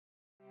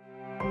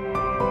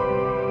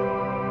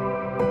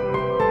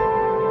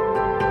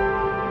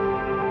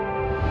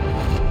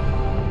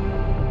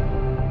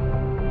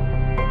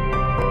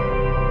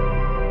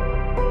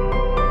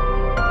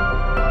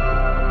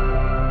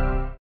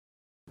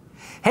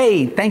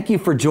Hey, thank you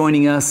for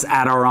joining us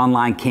at our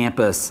online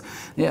campus.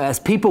 As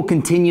people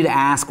continue to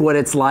ask what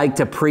it's like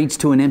to preach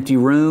to an empty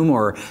room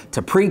or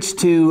to preach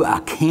to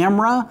a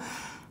camera,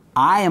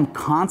 I am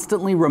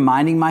constantly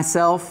reminding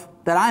myself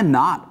that I'm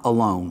not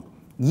alone.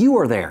 You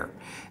are there.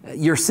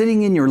 You're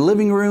sitting in your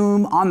living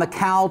room, on the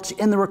couch,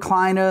 in the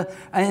recliner.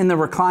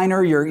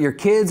 Your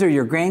kids or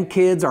your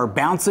grandkids are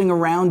bouncing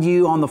around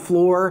you on the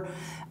floor.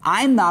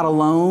 I'm not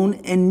alone,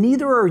 and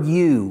neither are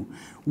you.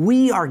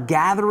 We are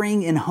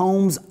gathering in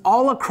homes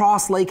all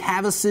across Lake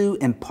Havasu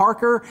and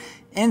Parker.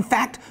 In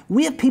fact,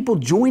 we have people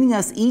joining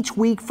us each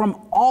week from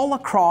all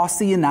across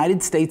the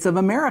United States of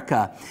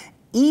America,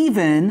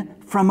 even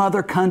from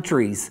other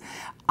countries.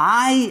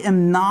 I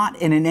am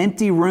not in an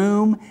empty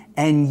room,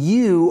 and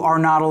you are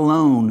not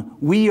alone.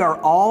 We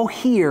are all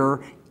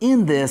here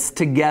in this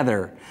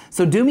together.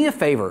 So do me a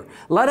favor,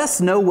 let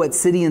us know what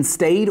city and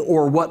state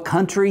or what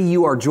country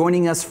you are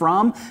joining us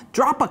from.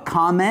 Drop a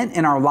comment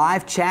in our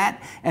live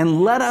chat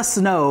and let us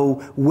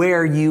know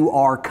where you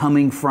are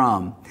coming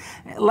from.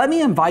 Let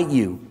me invite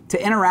you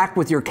to interact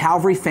with your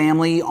Calvary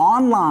family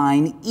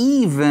online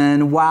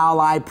even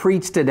while I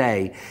preach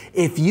today.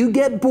 If you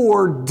get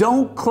bored,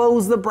 don't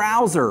close the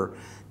browser.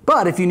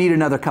 But if you need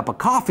another cup of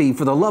coffee,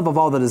 for the love of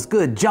all that is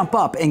good, jump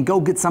up and go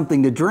get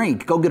something to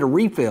drink. Go get a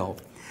refill.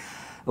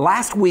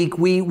 Last week,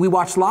 we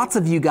watched lots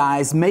of you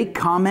guys make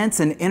comments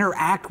and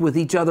interact with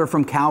each other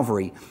from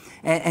Calvary.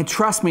 And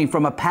trust me,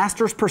 from a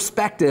pastor's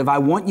perspective, I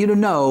want you to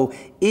know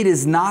it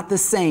is not the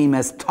same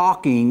as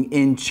talking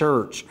in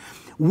church.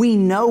 We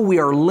know we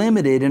are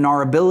limited in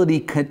our ability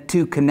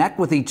to connect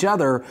with each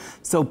other,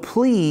 so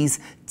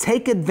please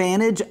take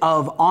advantage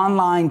of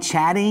online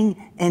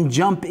chatting and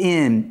jump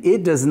in.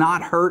 It does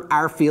not hurt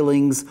our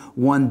feelings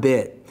one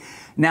bit.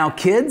 Now,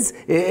 kids,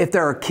 if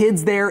there are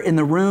kids there in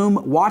the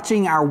room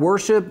watching our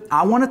worship,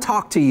 I want to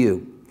talk to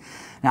you.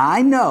 Now,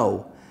 I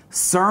know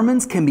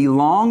sermons can be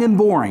long and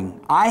boring.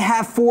 I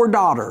have 4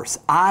 daughters.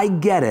 I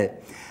get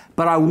it.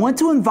 But I want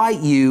to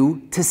invite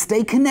you to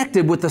stay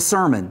connected with the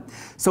sermon.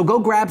 So go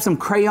grab some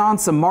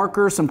crayons, some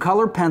markers, some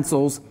colored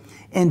pencils,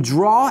 and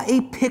draw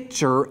a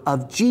picture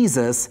of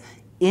Jesus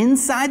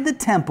inside the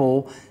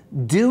temple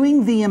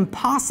doing the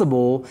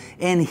impossible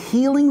and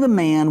healing the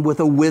man with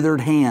a withered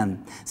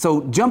hand.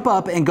 So jump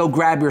up and go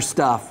grab your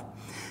stuff.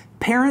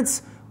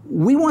 Parents,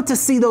 we want to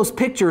see those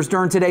pictures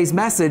during today's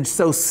message,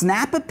 so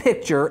snap a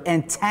picture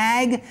and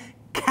tag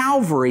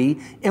Calvary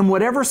in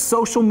whatever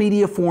social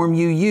media form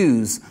you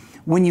use.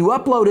 When you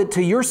upload it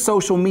to your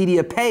social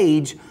media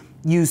page,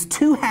 use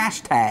 2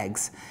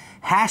 hashtags,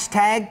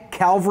 hashtag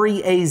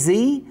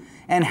CalvaryAZ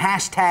and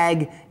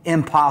hashtag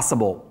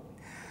Impossible.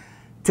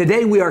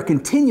 Today we are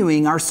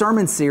continuing our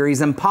sermon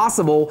series,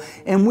 Impossible,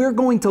 and we're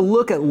going to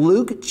look at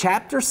Luke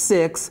chapter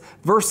 6,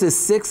 verses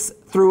 6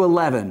 through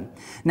 11.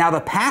 Now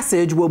the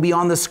passage will be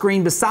on the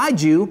screen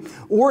beside you,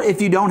 or if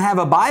you don't have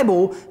a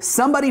Bible,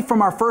 somebody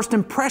from our First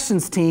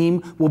Impressions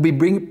team will be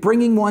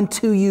bringing one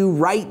to you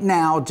right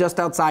now just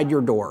outside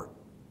your door.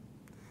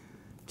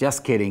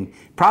 Just kidding.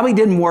 Probably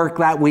didn't work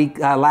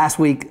last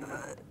week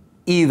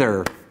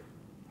either.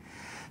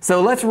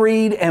 So let's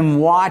read and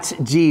watch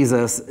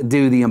Jesus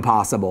do the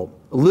impossible.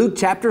 Luke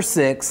chapter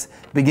 6,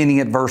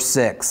 beginning at verse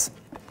 6.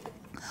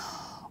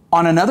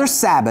 On another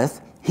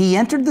Sabbath, he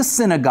entered the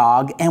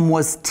synagogue and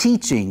was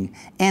teaching,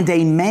 and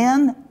a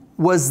man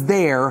was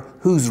there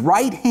whose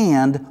right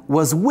hand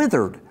was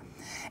withered.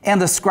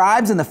 And the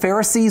scribes and the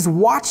Pharisees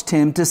watched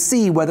him to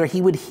see whether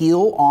he would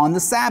heal on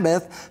the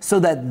Sabbath, so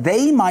that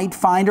they might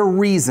find a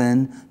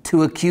reason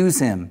to accuse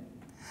him.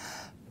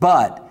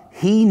 But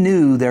he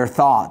knew their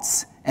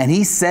thoughts, and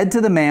he said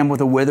to the man with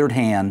a withered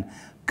hand,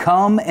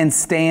 "Come and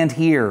stand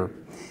here."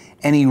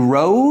 And he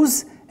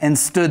rose and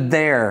stood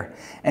there.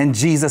 And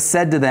Jesus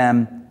said to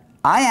them,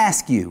 "I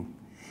ask you,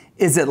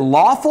 is it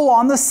lawful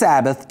on the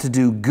Sabbath to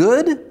do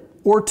good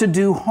or to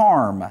do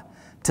harm,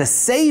 to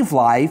save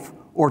life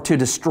or to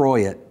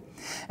destroy it?"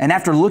 And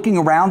after looking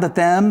around at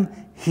them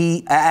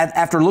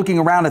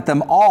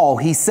all,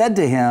 he said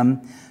to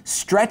him,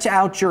 "Stretch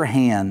out your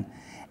hand."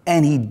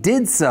 And he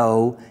did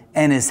so,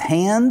 and his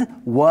hand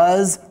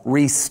was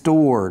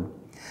restored.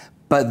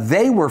 But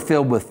they were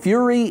filled with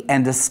fury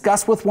and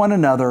discussed with one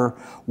another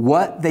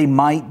what they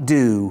might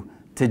do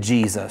to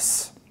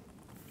Jesus.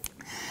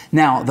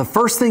 Now, the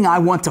first thing I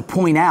want to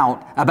point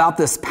out about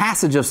this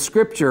passage of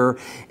Scripture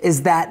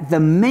is that the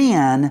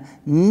man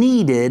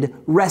needed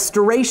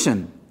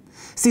restoration.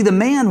 See, the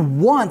man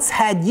once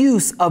had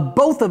use of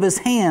both of his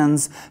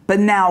hands, but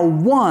now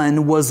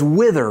one was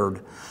withered.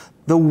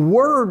 The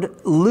word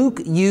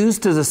Luke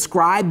used to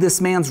describe this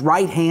man's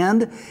right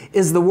hand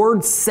is the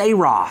word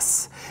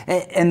seros.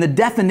 And the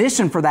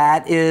definition for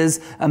that is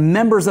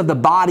members of the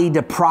body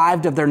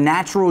deprived of their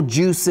natural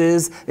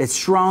juices. It's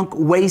shrunk,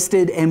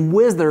 wasted, and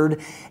withered.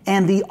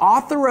 And the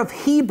author of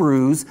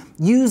Hebrews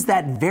used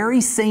that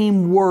very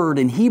same word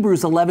in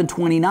Hebrews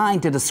 11:29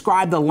 to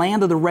describe the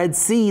land of the Red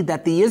Sea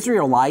that the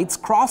Israelites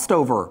crossed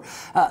over.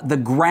 The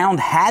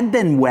ground had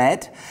been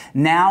wet,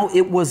 now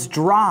it was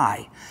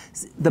dry.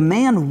 The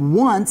man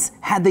once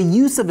had the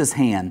use of his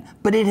hand,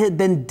 but it had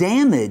been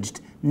damaged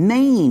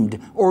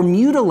maimed, or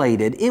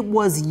mutilated. It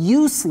was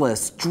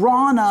useless,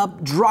 drawn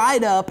up,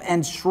 dried up,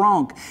 and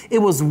shrunk. It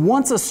was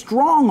once a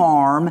strong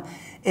arm,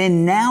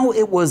 and now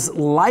it was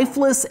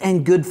lifeless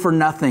and good for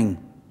nothing.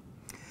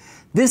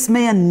 This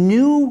man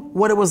knew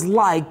what it was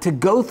like to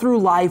go through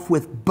life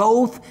with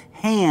both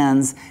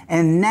hands,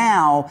 and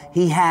now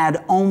he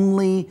had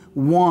only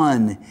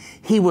one.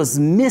 He was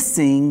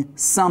missing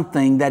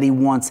something that he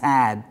once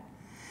had.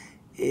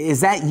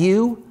 Is that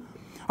you?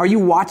 Are you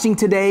watching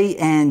today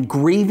and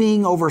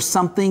grieving over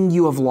something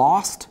you have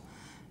lost?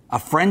 A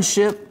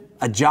friendship,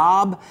 a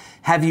job?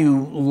 Have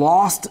you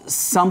lost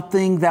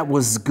something that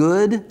was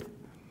good?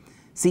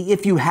 See,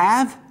 if you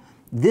have,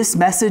 this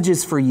message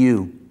is for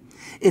you.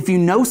 If you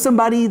know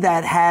somebody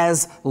that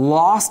has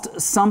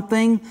lost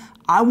something,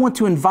 I want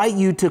to invite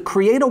you to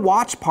create a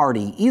watch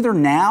party, either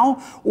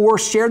now or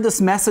share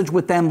this message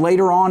with them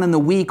later on in the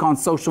week on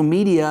social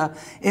media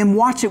and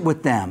watch it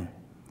with them.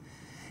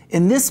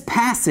 In this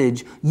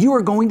passage, you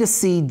are going to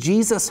see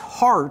Jesus'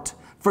 heart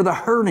for the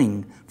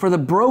hurting, for the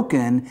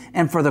broken,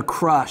 and for the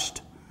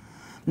crushed.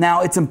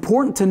 Now, it's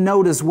important to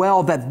note as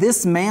well that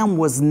this man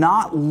was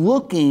not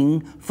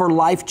looking for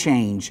life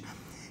change.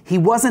 He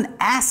wasn't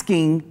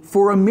asking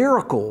for a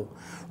miracle.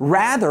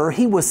 Rather,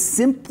 he was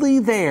simply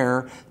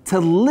there to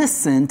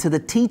listen to the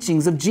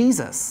teachings of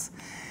Jesus.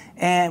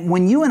 And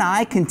when you and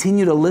I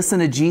continue to listen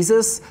to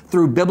Jesus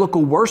through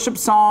biblical worship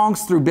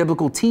songs, through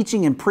biblical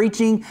teaching and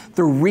preaching,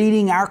 through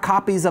reading our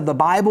copies of the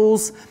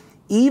Bibles,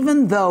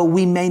 even though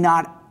we may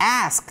not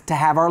ask to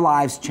have our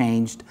lives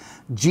changed,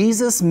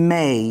 Jesus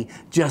may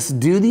just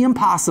do the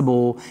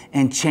impossible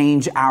and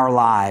change our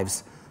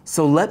lives.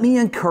 So let me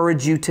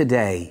encourage you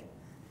today.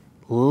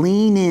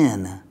 Lean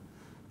in,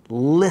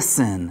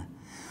 listen.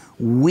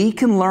 We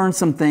can learn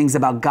some things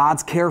about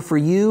God's care for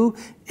you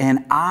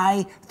and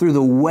I through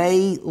the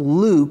way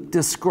Luke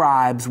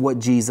describes what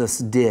Jesus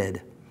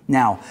did.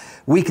 Now,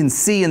 we can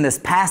see in this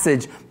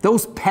passage,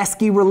 those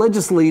pesky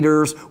religious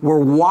leaders were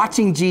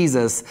watching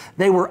Jesus.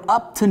 They were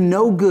up to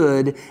no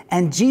good,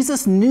 and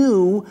Jesus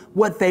knew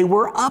what they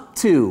were up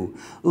to.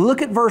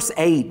 Look at verse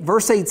 8.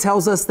 Verse 8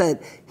 tells us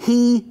that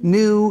he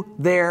knew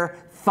their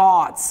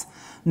thoughts.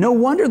 No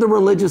wonder the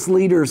religious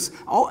leaders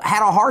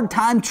had a hard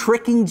time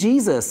tricking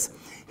Jesus.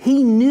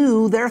 He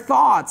knew their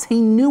thoughts.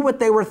 He knew what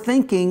they were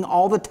thinking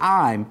all the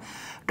time.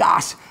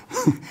 Gosh,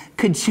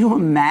 could you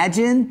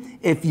imagine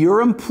if your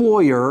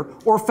employer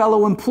or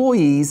fellow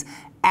employees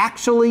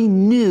actually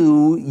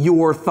knew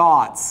your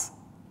thoughts?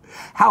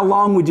 How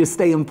long would you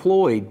stay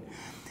employed?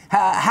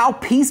 How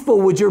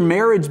peaceful would your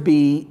marriage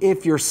be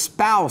if your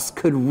spouse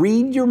could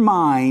read your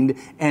mind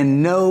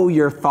and know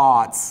your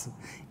thoughts?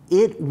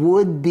 It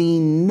would be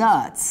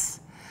nuts.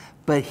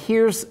 But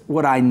here's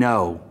what I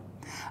know.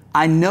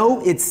 I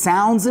know it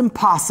sounds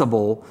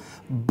impossible,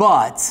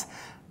 but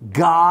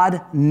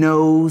God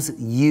knows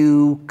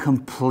you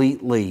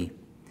completely.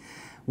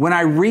 When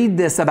I read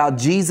this about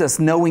Jesus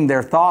knowing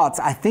their thoughts,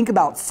 I think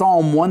about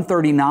Psalm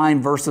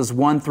 139 verses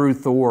 1 through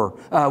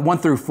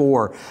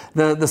 4.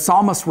 The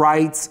psalmist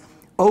writes,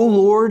 "O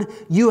Lord,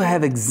 you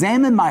have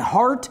examined my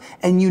heart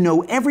and you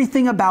know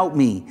everything about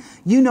me.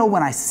 You know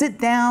when I sit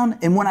down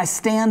and when I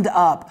stand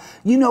up.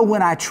 You know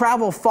when I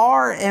travel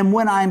far and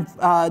when I'm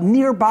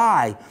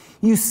nearby.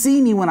 You see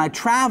me when I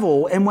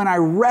travel and when I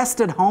rest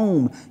at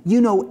home.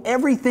 You know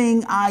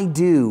everything I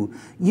do.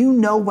 You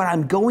know what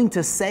I'm going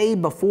to say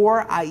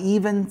before I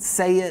even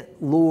say it,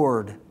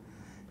 Lord."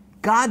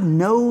 God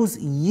knows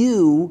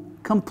you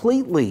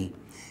completely.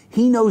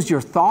 He knows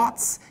your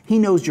thoughts. He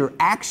knows your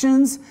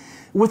actions.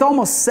 With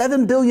almost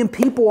 7 billion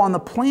people on the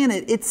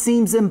planet, it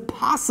seems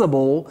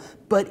impossible,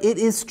 but it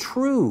is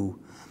true.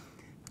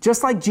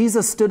 Just like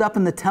Jesus stood up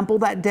in the temple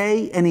that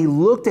day and he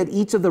looked at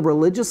each of the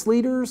religious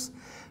leaders,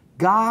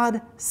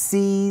 God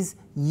sees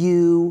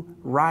you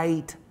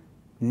right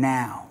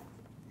now.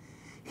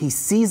 He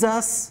sees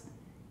us.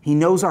 He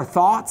knows our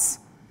thoughts.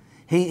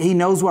 He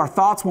knows our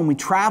thoughts when we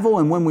travel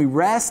and when we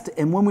rest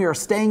and when we are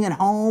staying at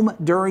home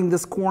during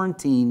this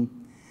quarantine.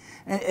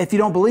 If you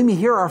don't believe me,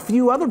 here are a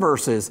few other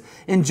verses.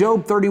 In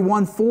Job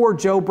 31:4,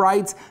 Job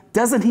writes,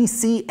 "Doesn't he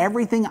see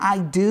everything I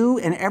do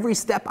and every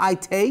step I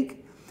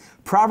take?"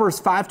 Proverbs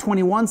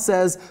 5:21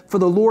 says, "For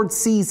the Lord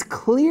sees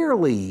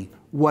clearly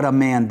what a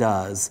man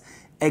does,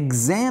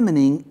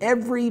 examining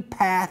every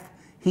path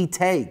he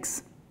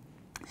takes."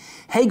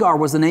 Hagar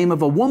was the name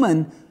of a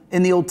woman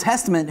in the Old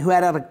Testament who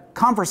had a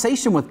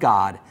conversation with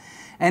God.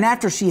 And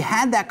after she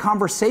had that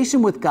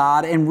conversation with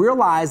God and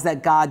realized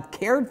that God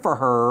cared for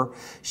her,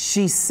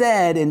 she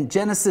said in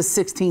Genesis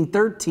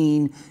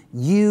 16:13,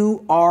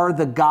 "You are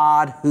the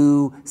God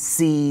who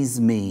sees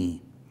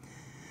me."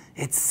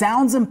 It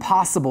sounds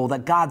impossible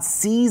that God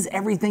sees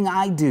everything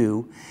I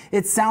do.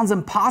 It sounds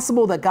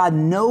impossible that God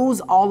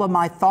knows all of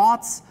my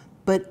thoughts,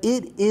 but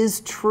it is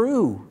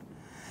true.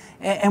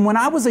 And when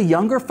I was a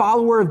younger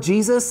follower of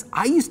Jesus,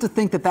 I used to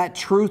think that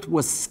truth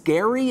was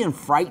scary and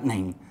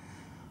frightening.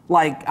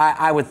 Like,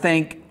 I would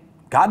think,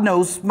 God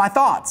knows my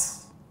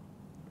thoughts.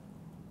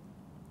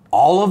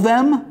 All of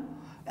them?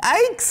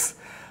 Yikes!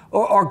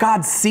 Or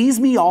God sees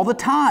me all the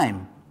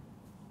time.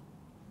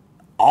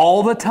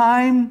 all the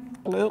time.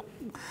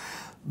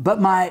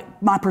 But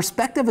my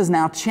perspective has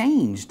now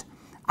changed.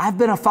 I've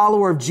been a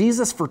follower of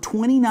Jesus for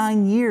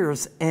 29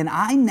 years, and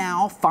I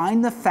now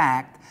find the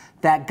fact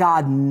that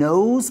God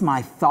knows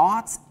my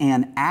thoughts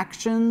and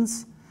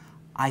actions,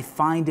 I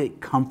find it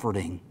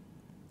comforting.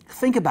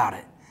 Think about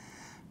it.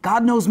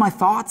 God knows my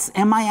thoughts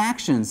and my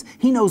actions.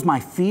 He knows my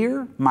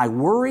fear, my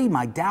worry,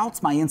 my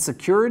doubts, my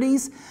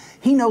insecurities.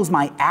 He knows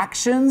my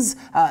actions,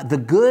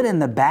 the good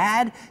and the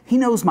bad. He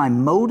knows my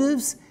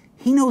motives.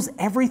 He knows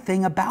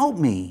everything about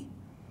me.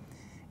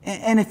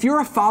 And if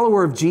you're a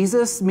follower of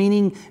Jesus,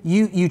 meaning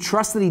you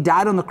trust that He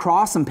died on the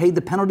cross and paid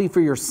the penalty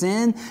for your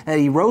sin, that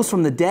He rose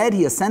from the dead,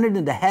 He ascended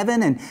into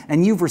heaven,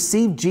 and you've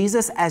received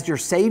Jesus as your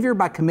Savior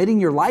by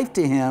committing your life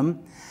to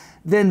Him,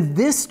 then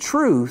this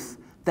truth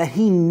that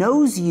He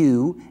knows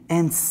you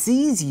and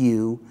sees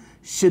you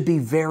should be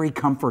very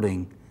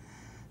comforting.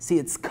 See,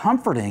 it's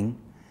comforting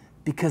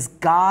because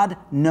God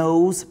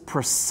knows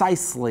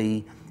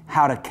precisely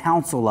how to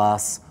counsel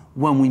us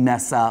when we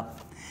mess up.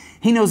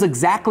 He knows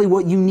exactly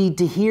what you need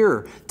to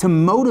hear to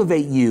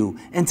motivate you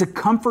and to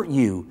comfort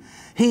you.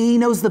 He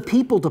knows the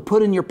people to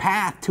put in your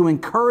path to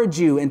encourage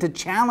you and to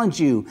challenge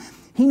you.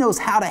 He knows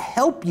how to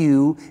help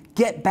you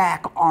get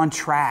back on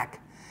track.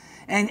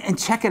 And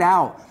check it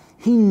out.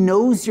 He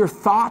knows your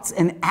thoughts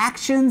and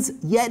actions,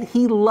 yet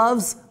He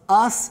loves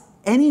us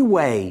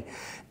anyway.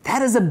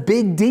 That is a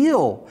big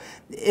deal.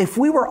 If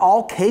we were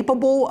all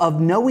capable of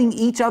knowing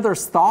each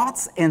other's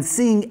thoughts and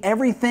seeing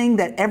everything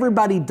that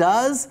everybody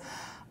does,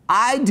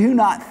 I do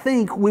not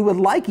think we would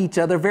like each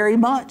other very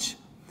much.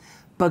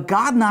 But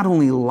God not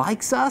only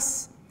likes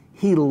us,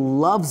 He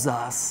loves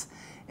us,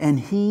 and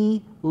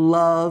He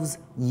loves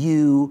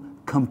you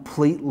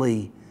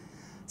completely.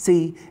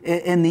 See,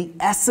 in the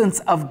essence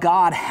of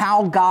God,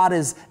 how God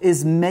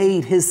is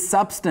made, His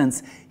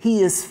substance,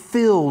 He is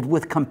filled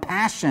with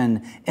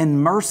compassion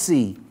and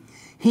mercy.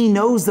 He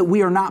knows that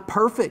we are not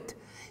perfect.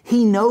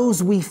 He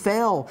knows we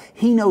fail.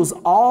 He knows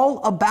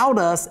all about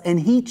us, and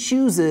He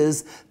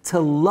chooses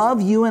to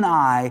love you and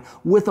I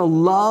with a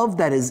love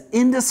that is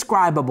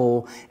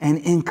indescribable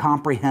and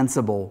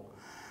incomprehensible.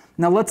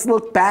 Now let's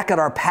look back at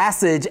our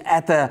passage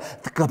at the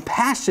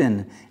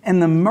compassion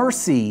and the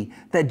mercy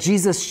that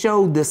Jesus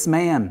showed this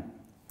man.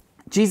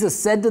 Jesus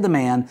said to the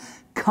man,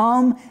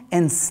 "Come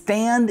and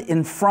stand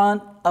in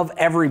front of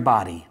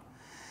everybody."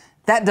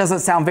 That doesn't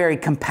sound very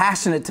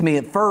compassionate to me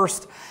at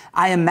first.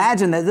 I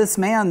imagine that this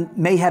man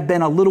may have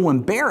been a little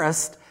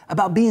embarrassed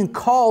about being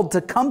called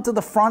to come to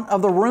the front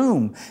of the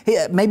room.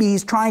 Maybe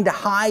he's trying to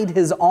hide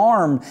his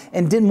arm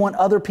and didn't want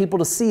other people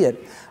to see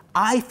it.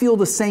 I feel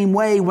the same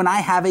way when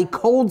I have a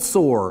cold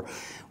sore.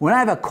 When I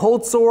have a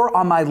cold sore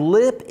on my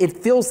lip,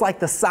 it feels like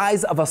the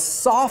size of a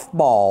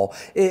softball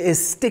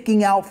is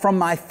sticking out from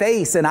my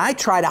face, and I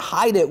try to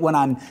hide it when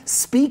I'm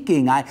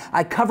speaking.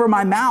 I cover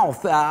my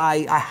mouth.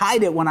 I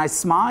hide it when I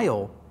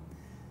smile.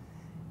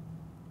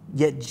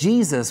 Yet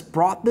Jesus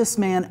brought this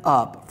man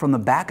up from the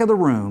back of the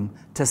room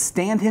to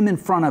stand him in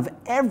front of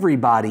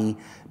everybody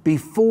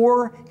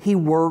before He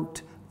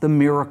worked the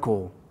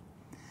miracle.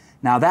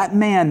 Now, that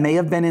man may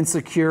have been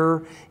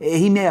insecure.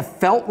 He may have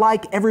felt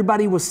like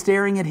everybody was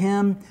staring at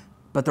him.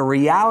 But the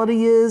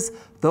reality is,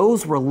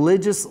 those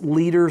religious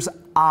leaders'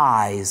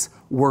 eyes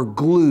were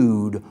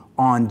glued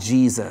on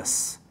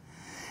Jesus.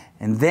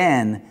 And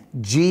then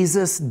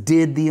Jesus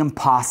did the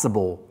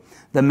impossible.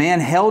 The man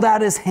held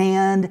out his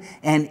hand,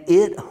 and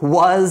it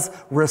was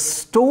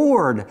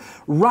restored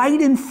right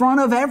in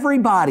front of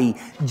everybody.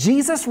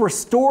 Jesus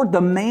restored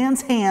the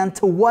man's hand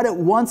to what it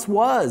once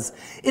was.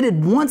 It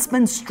had once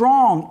been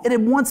strong. It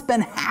had once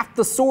been half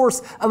the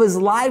source of his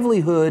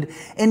livelihood,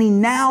 and he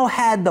now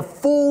had the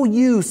full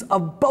use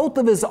of both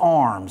of his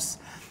arms.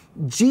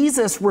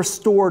 Jesus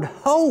restored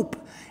hope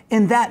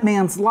in that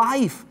man's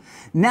life.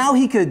 Now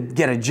he could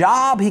get a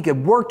job, he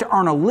could work to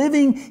earn a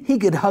living, he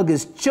could hug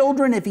his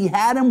children if he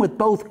had them with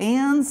both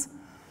hands.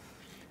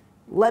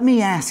 Let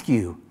me ask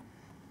you,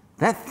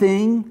 that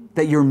thing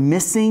that you're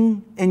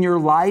missing in your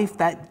life,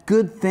 that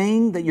good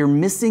thing that you're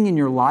missing in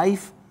your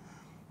life,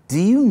 do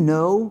you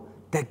know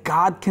that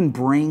God can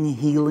bring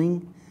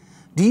healing?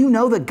 Do you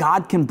know that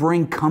God can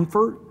bring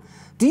comfort?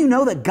 Do you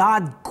know that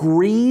God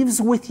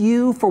grieves with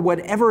you for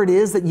whatever it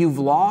is that you've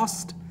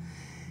lost?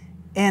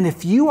 And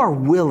if you are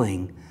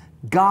willing,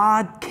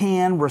 God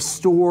can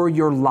restore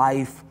your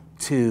life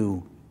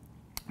too.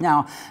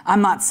 Now,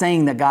 I'm not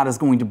saying that God is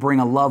going to bring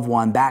a loved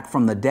one back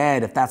from the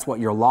dead if that's what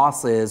your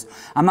loss is.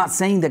 I'm not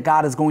saying that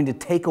God is going to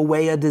take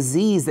away a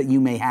disease that you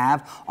may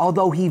have,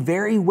 although He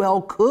very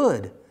well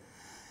could.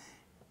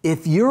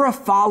 If you're a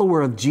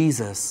follower of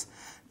Jesus,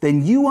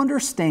 then you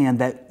understand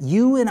that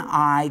you and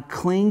I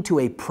cling to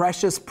a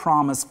precious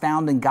promise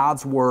found in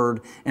God's Word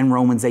in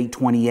Romans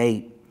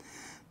 8:28.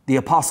 The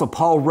Apostle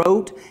Paul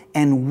wrote,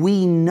 "And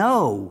we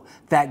know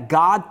that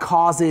God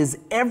causes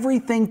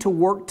everything to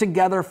work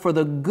together for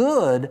the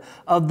good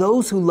of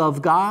those who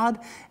love God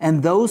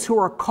and those who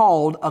are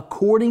called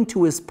according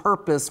to His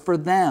purpose for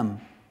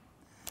them."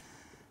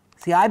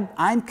 See,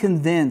 I'm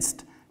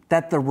convinced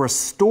that the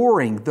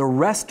restoration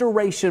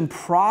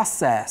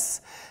process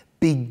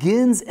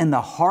begins in the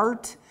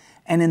heart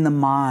and in the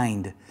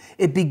mind.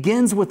 It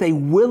begins with a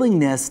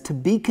willingness to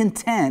be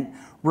content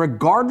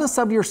regardless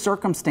of your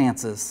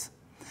circumstances.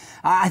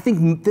 I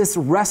think this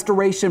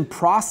restoration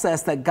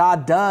process that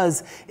God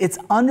does, it's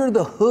under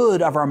the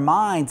hood of our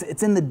minds.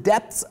 It's in the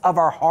depths of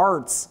our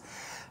hearts.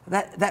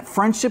 That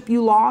friendship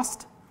you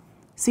lost,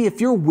 see, if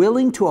you're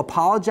willing to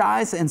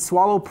apologize and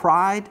swallow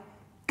pride,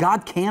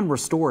 God can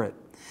restore it.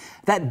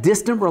 That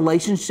distant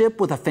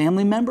relationship with a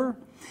family member,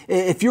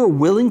 if you're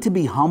willing to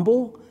be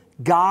humble,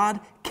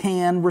 God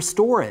can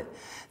restore it.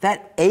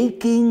 That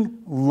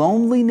aching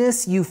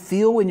loneliness you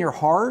feel in your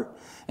heart,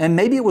 and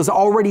maybe it was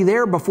already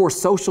there before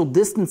social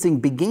distancing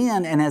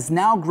began and has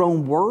now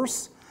grown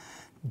worse,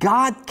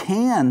 God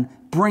can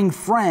bring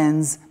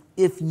friends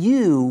if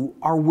you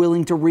are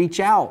willing to reach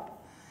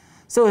out.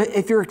 So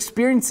if you're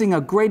experiencing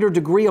a greater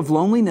degree of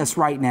loneliness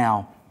right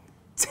now,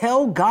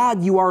 tell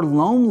God you are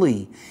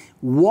lonely.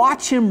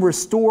 Watch Him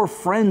restore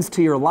friends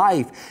to your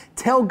life.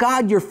 Tell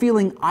God you're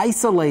feeling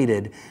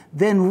isolated.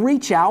 Then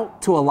reach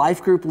out to a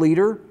life group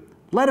leader.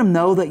 Let them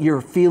know that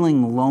you're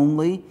feeling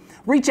lonely.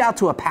 Reach out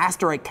to a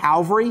pastor at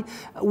Calvary.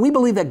 We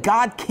believe that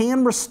God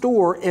can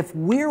restore if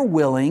we're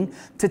willing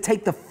to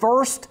take the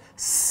first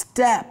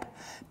step,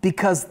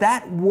 because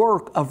that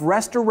work of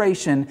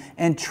restoration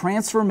and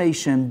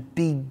transformation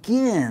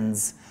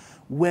begins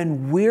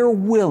when we're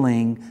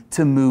willing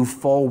to move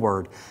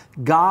forward.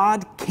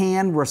 God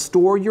can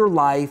restore your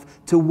life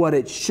to what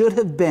it should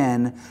have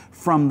been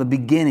from the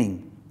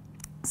beginning.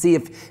 See,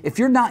 if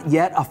you're not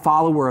yet a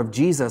follower of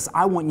Jesus,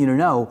 I want you to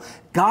know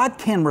God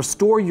can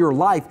restore your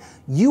life.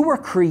 You were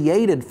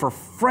created for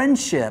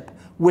friendship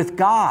with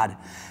God.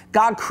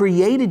 God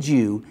created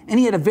you, and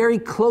He had a very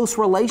close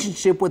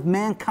relationship with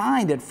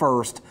mankind at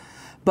first.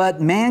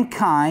 But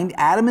mankind,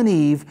 Adam and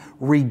Eve,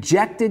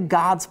 rejected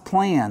God's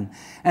plan.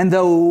 And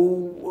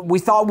though we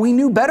thought we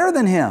knew better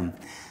than Him,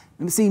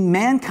 see,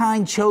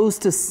 mankind chose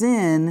to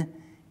sin,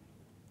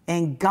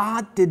 and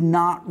God did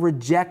not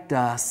reject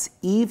us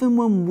even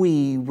when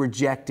we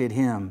rejected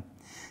Him.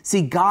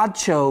 See, God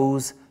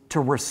chose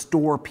to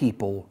restore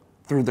people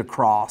through the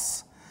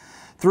cross.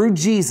 Through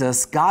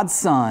Jesus, God's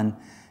Son,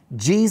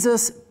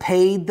 Jesus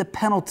paid the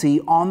penalty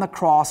on the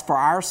cross for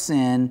our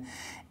sin,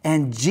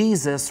 and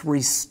Jesus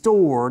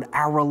restored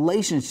our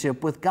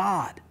relationship with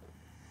God.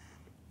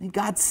 And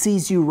God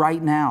sees you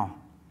right now.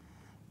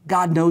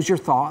 God knows your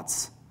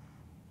thoughts.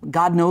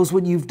 God knows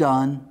what you've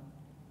done,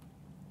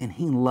 and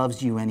He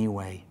loves you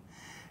anyway.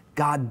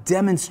 God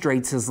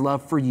demonstrates His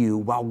love for you.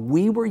 While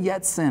we were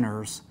yet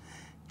sinners,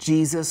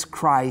 Jesus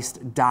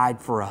Christ died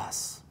for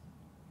us.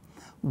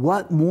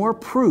 What more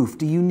proof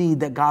do you need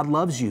that God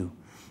loves you?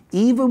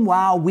 Even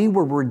while we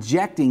were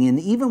rejecting, and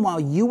even while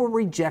you were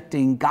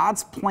rejecting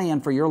God's plan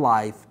for your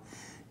life,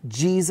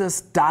 Jesus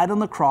died on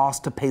the cross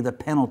to pay the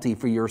penalty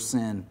for your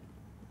sin.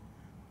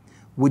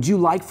 Would you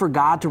like for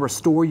God to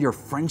restore your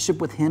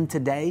friendship with Him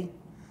today?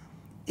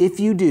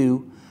 If you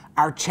do,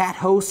 our chat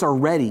hosts are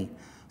ready.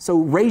 So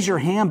raise your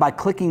hand by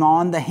clicking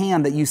on the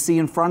hand that you see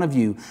in front of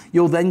you.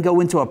 You'll then go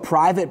into a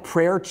private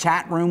prayer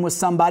chat room with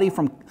somebody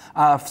from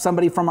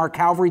our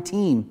Calvary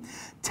team.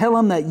 Tell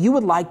them that you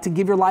would like to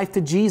give your life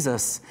to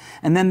Jesus,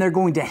 and then they're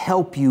going to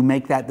help you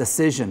make that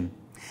decision.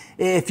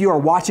 If you are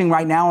watching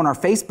right now on our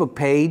Facebook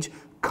page,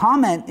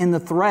 comment in the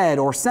thread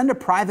or send a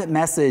private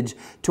message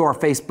to our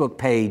Facebook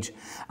page.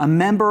 A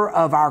member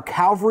of our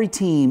Calvary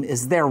team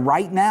is there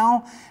right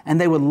now,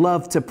 and they would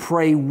love to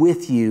pray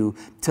with you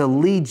to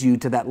lead you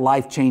to that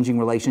life-changing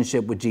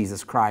relationship with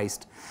Jesus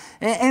Christ.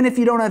 And if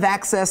you don't have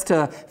access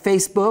to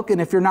Facebook, and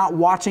if you're not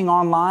watching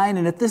online,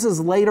 and if this is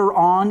later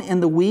on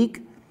in the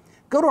week,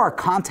 go to our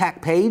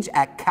contact page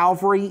at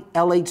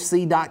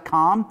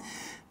calvarylhc.com.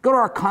 Go to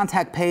our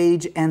contact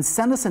page and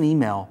send us an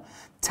email.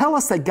 Tell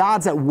us that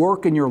God's at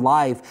work in your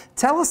life.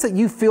 Tell us that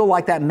you feel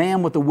like that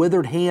man with the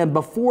withered hand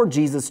before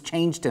Jesus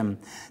changed him.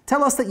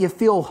 Tell us that you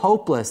feel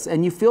hopeless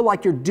and you feel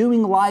like you're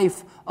doing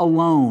life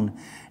alone,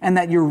 and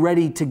that you're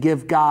ready to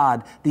give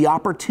God the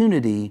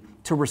opportunity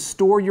to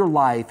restore your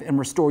life and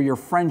restore your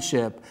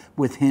friendship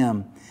with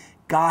Him.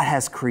 God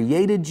has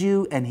created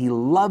you, and He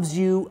loves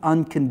you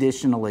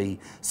unconditionally.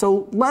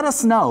 So let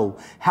us know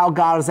how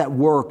God is at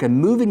work and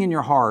moving in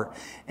your heart,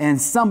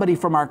 and somebody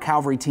from our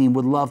Calvary team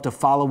would love to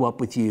follow up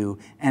with you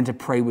and to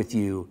pray with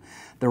you.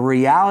 The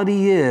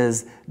reality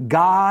is,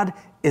 God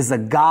is a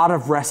God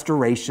of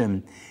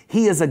restoration.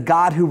 He is a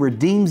God who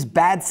redeems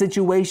bad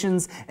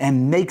situations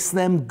and makes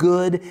them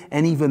good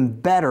and even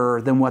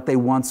better than what they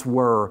once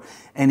were.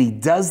 And He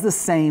does the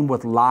same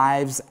with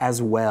lives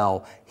as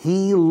well.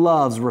 He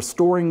loves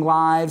restoring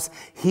lives.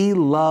 He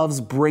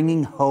loves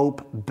bringing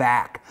hope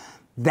back.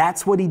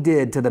 That's what He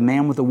did to the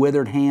man with the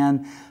withered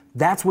hand.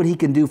 That's what He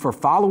can do for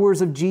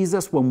followers of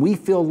Jesus when we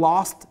feel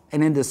lost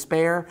and in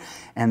despair.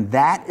 And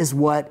that is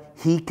what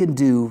He can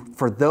do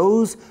for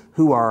those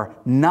who are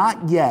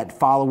not yet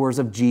followers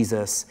of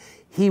Jesus.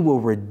 He will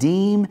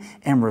redeem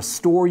and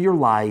restore your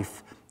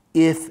life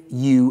if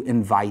you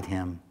invite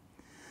Him.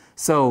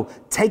 So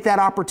take that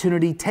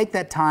opportunity, take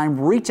that time,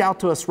 reach out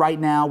to us right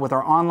now with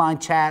our online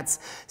chats,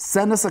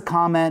 send us a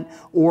comment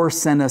or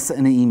send us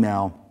an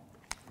email.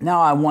 Now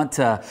I want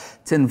to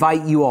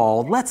invite you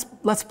all,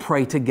 let's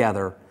pray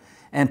together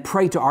and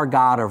pray to our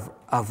God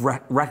of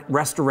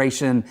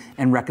restoration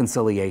and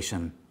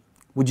reconciliation.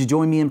 Would you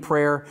join me in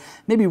prayer?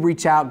 Maybe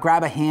reach out,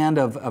 grab a hand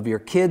of your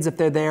kids if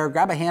they're there,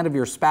 grab a hand of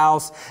your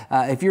spouse.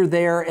 If you're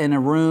there in a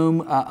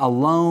room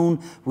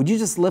alone, would you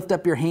just lift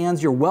up your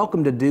hands? You're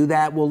welcome to do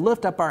that. We'll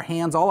lift up our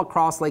hands all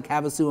across Lake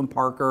Havasu and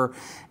Parker,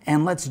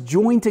 and let's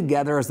join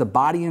together as the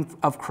body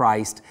of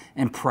Christ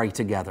and pray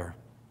together.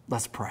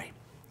 Let's pray.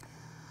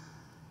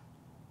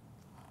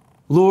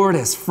 Lord,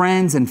 as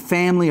friends and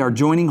family are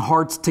joining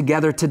hearts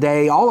together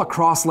today, all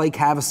across Lake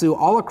Havasu,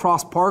 all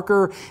across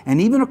Parker,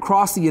 and even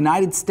across the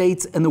United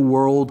States and the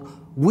world,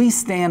 we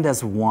stand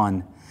as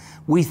one.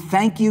 We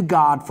thank you,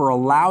 God, for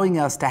allowing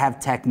us to have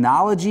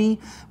technology.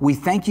 We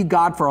thank you,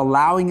 God, for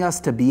allowing us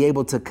to be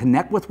able to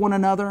connect with one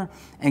another.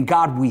 And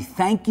God, we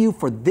thank you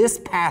for this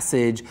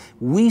passage.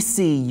 We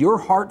see your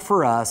heart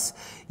for us.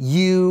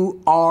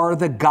 You are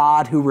the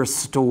God who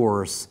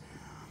restores.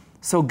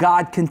 So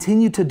God,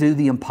 continue to do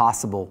the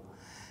impossible.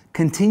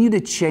 Continue to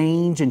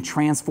change and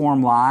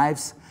transform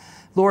lives.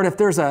 Lord, if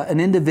there's an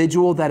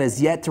individual that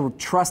is yet to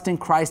trust in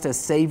Christ as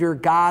Savior,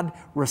 God,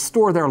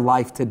 restore their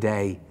life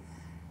today.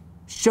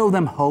 Show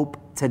them hope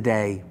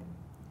today.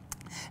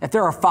 If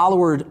there are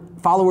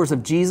followers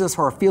of Jesus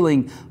who are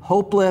feeling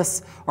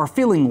hopeless or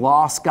feeling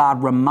lost,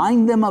 God,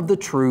 remind them of the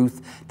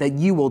truth that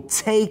you will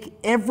take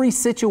every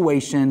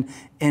situation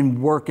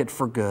and work it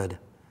for good.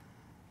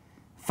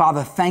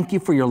 Father, thank you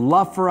for your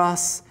love for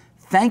us.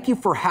 Thank you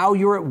for how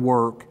you're at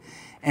work.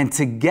 And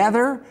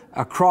together,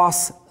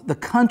 across the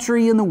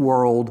country and the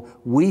world,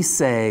 we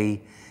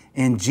say,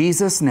 in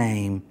Jesus'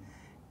 name,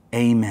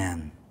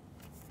 amen.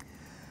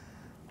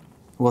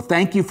 Well,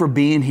 thank you for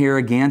being here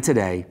again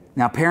today.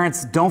 Now,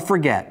 parents, don't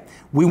forget,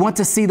 we want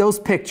to see those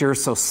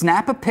pictures, so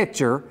snap a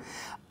picture,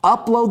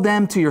 upload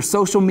them to your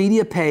social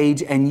media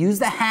page, and use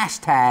the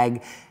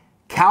hashtag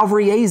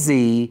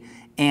CalvaryAZ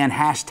and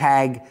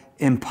hashtag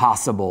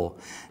impossible.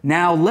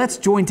 Now let's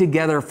join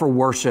together for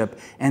worship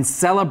and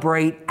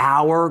celebrate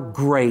our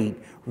great,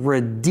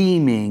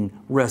 redeeming,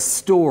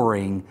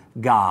 restoring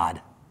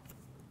God.